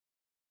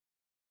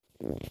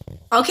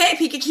Okay,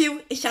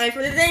 Pikachu, it's time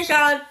for the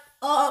nation.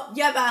 Oh,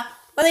 yeah, but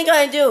what are you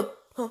gonna do?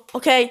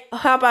 Okay,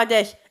 how about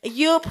this?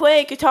 You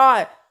play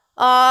guitar.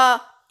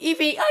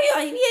 Evie,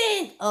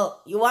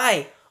 you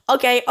why?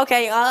 Okay,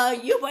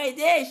 you play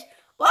this.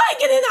 Why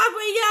can it not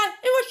play that?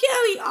 It was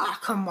scary. Oh,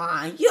 come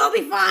on, you'll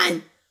be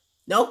fine.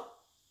 Nope,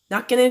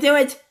 not gonna do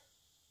it.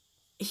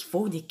 It's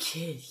for the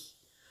kids.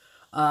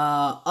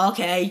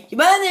 Okay, you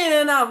better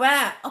do it now,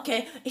 right?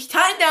 Okay, it's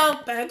time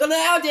now. Better go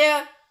out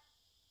there.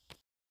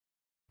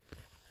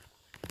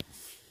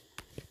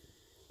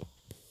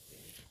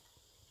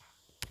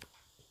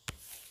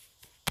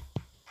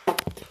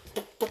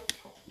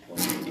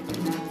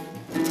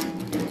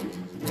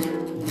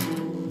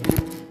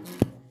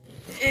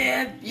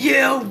 If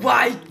you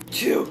want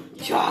to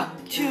talk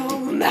to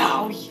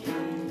mouse,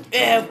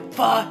 if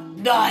a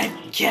knife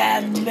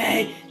can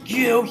make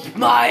you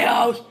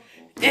smile,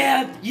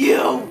 if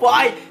you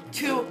want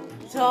to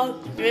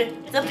talk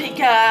with the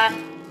pika,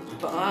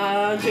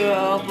 but you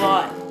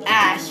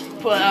ask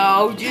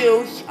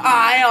produce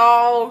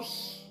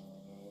aisles.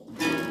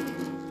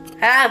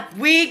 Have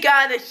we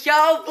got a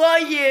show for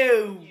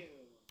you?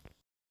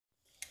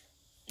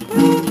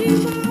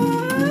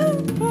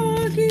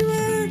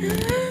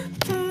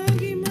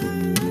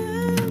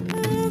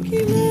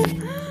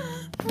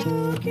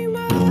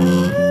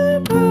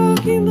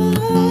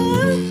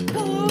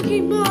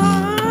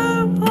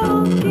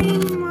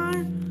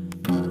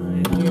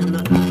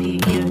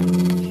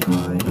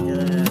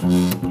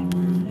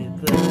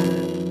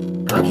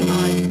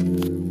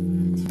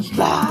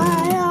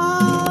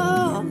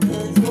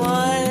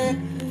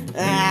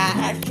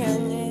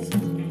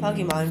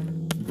 Pokemon.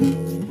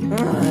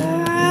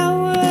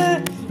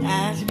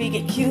 As we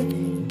get cute,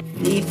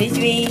 leave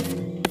victory.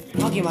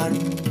 Pokemon.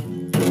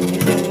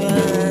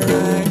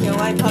 Show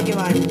my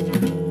Pokemon.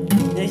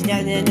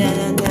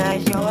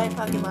 Show my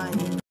Pokemon.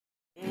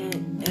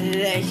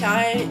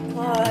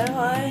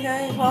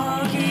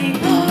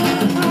 Pokemon.